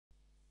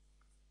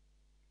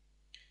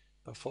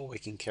Before we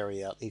can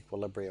carry out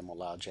equilibrium or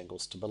large angle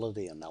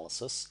stability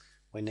analysis,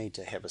 we need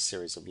to have a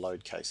series of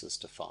load cases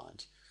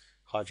defined.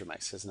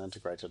 Hydromax has an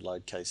integrated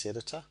load case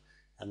editor,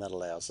 and that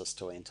allows us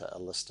to enter a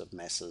list of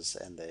masses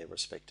and their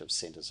respective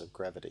centers of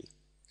gravity.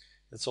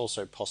 It's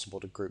also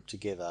possible to group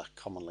together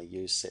commonly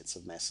used sets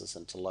of masses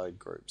into load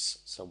groups.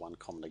 So one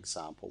common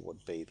example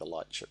would be the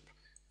lightship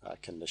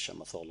condition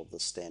with all of the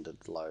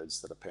standard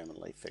loads that are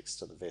permanently fixed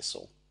to the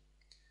vessel.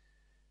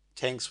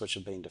 Tanks which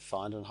have been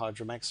defined in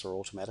Hydromax are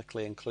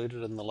automatically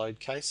included in the load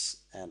case,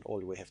 and all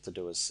we have to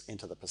do is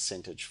enter the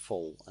percentage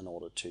full in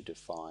order to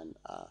define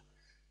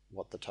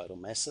what the total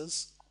mass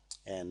is.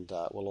 And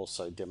we'll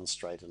also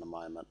demonstrate in a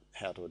moment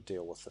how to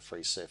deal with the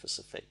free surface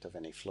effect of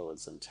any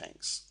fluids in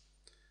tanks.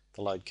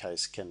 The load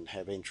case can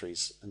have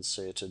entries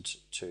inserted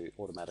to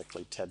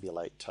automatically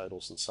tabulate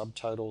totals and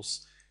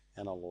subtotals,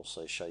 and I'll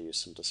also show you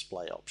some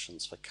display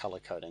options for color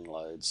coding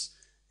loads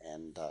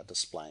and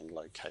displaying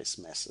load case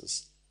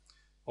masses.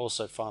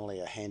 Also, finally,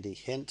 a handy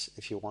hint: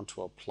 if you want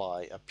to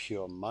apply a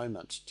pure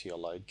moment to your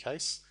load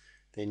case,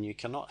 then you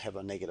cannot have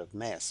a negative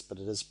mass, but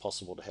it is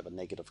possible to have a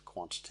negative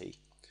quantity.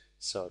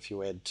 So if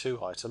you add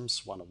two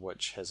items, one of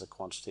which has a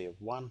quantity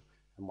of 1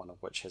 and one of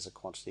which has a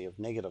quantity of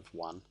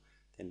 -1,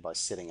 then by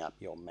setting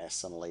up your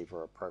mass and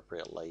lever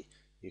appropriately,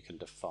 you can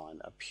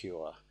define a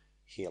pure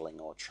healing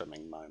or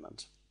trimming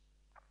moment.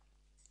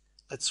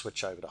 Let's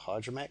switch over to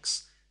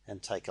Hydromax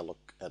and take a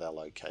look at our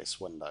load case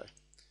window.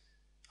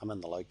 I'm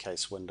in the load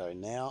case window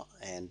now,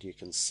 and you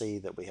can see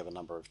that we have a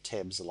number of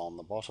tabs along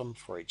the bottom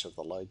for each of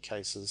the load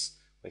cases.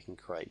 We can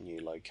create new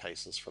load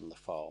cases from the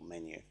File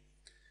menu.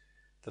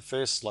 The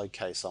first load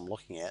case I'm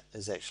looking at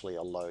is actually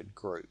a load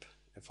group.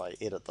 If I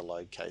edit the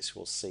load case,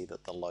 we'll see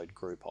that the load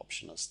group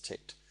option is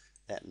ticked.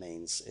 That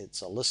means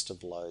it's a list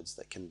of loads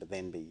that can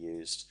then be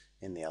used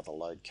in the other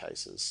load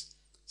cases.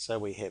 So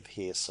we have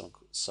here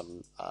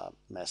some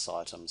mass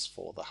items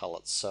for the hull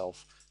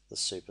itself, the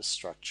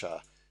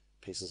superstructure,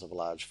 pieces of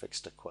large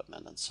fixed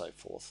equipment, and so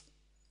forth.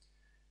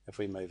 If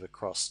we move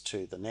across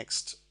to the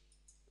next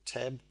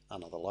tab,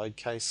 another load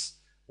case,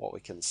 what we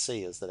can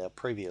see is that our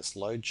previous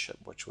load ship,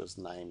 which was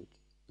named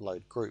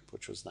load group,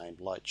 which was named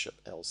Lightship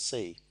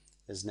LC,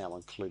 is now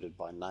included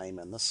by name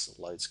in this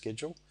load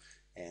schedule,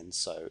 and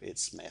so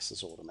its mass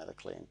is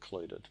automatically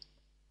included.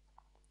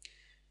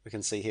 We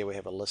can see here we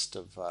have a list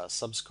of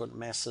subsequent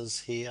masses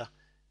here,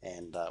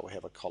 and we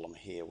have a column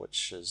here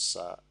which is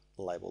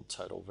labeled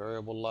total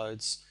variable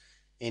loads.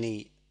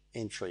 Any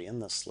entry in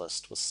this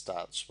list which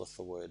starts with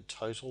the word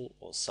total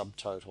or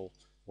subtotal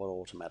will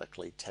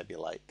automatically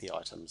tabulate the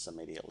items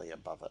immediately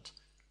above it.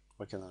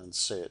 We can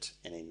insert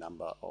any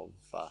number of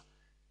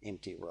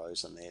empty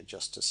rows in there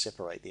just to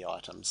separate the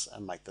items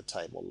and make the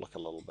table look a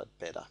little bit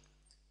better.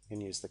 You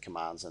can use the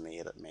commands in the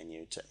edit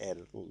menu to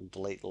add and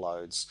delete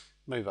loads,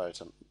 move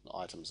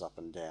items up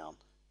and down,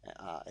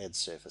 add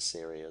surface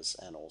areas,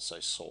 and also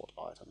sort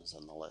items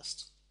in the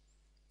list.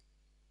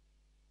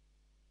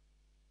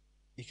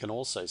 You can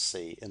also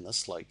see in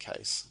this load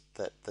case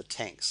that the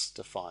tanks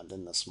defined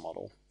in this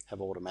model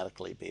have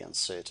automatically been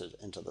inserted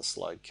into this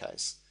load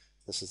case.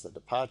 This is the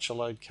departure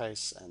load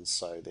case, and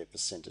so their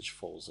percentage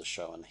fulls are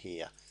shown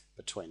here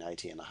between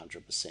 80 and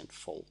 100%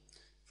 full.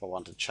 If I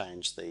want to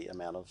change the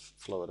amount of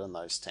fluid in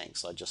those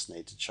tanks, I just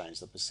need to change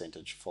the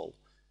percentage full,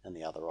 and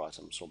the other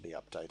items will be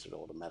updated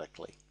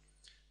automatically.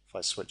 If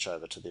I switch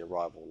over to the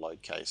arrival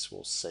load case,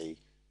 we'll see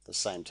the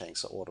same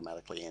tanks are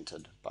automatically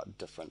entered, but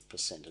different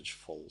percentage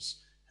fulls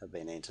have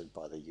been entered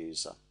by the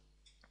user.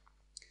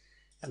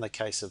 In the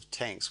case of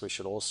tanks, we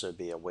should also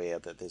be aware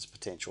that there's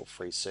potential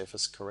free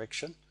surface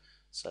correction.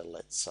 So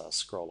let's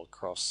scroll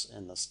across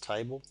in this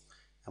table,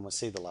 and we'll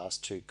see the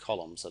last two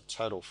columns are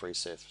total free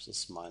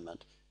surface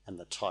moment and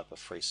the type of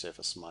free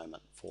surface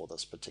moment for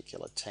this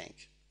particular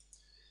tank.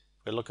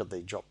 If we look at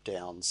the drop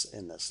downs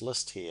in this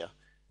list here,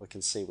 we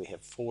can see we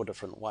have 4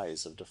 different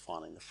ways of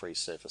defining the free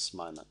surface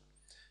moment.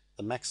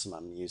 The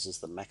maximum uses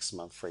the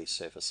maximum free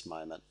surface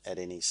moment at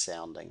any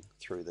sounding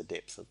through the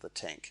depth of the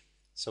tank.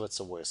 So it's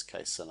a worst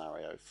case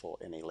scenario for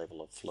any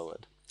level of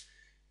fluid.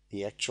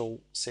 The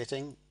actual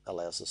setting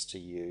allows us to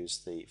use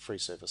the free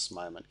surface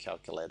moment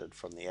calculated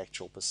from the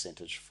actual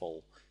percentage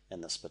full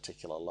in this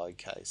particular load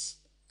case.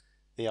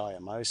 The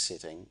IMO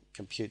setting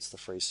computes the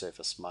free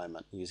surface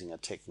moment using a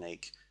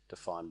technique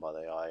defined by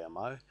the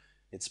IMO.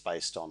 It's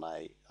based on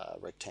a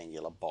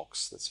rectangular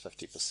box that's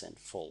 50%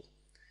 full.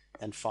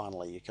 And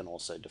finally, you can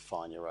also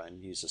define your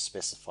own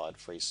user-specified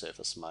free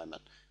surface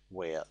moment,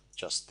 where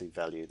just the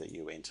value that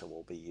you enter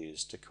will be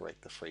used to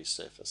correct the free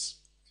surface.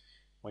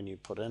 When you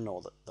put in,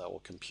 or they will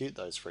compute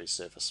those free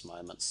surface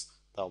moments,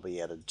 they'll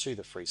be added to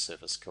the free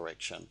surface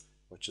correction,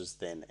 which is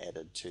then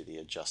added to the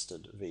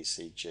adjusted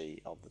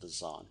VCG of the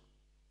design.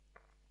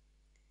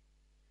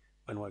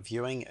 When we're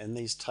viewing in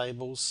these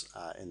tables,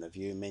 in the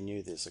view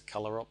menu, there's a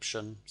color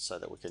option so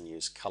that we can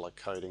use color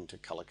coding to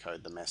color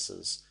code the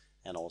masses,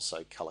 and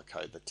also color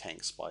code the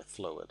tanks by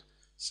fluid.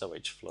 So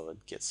each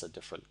fluid gets a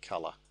different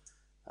color.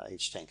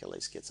 Each tank at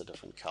least gets a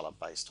different color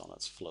based on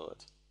its fluid.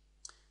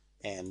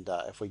 And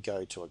if we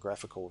go to a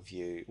graphical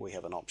view, we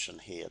have an option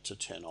here to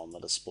turn on the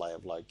display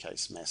of load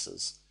case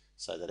masses,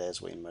 so that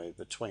as we move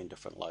between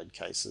different load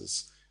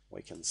cases,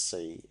 we can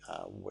see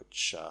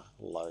which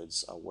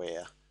loads are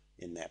where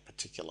in that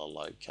particular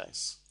load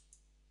case.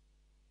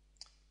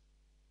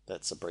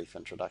 That's a brief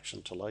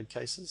introduction to load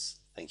cases.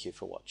 Thank you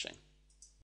for watching.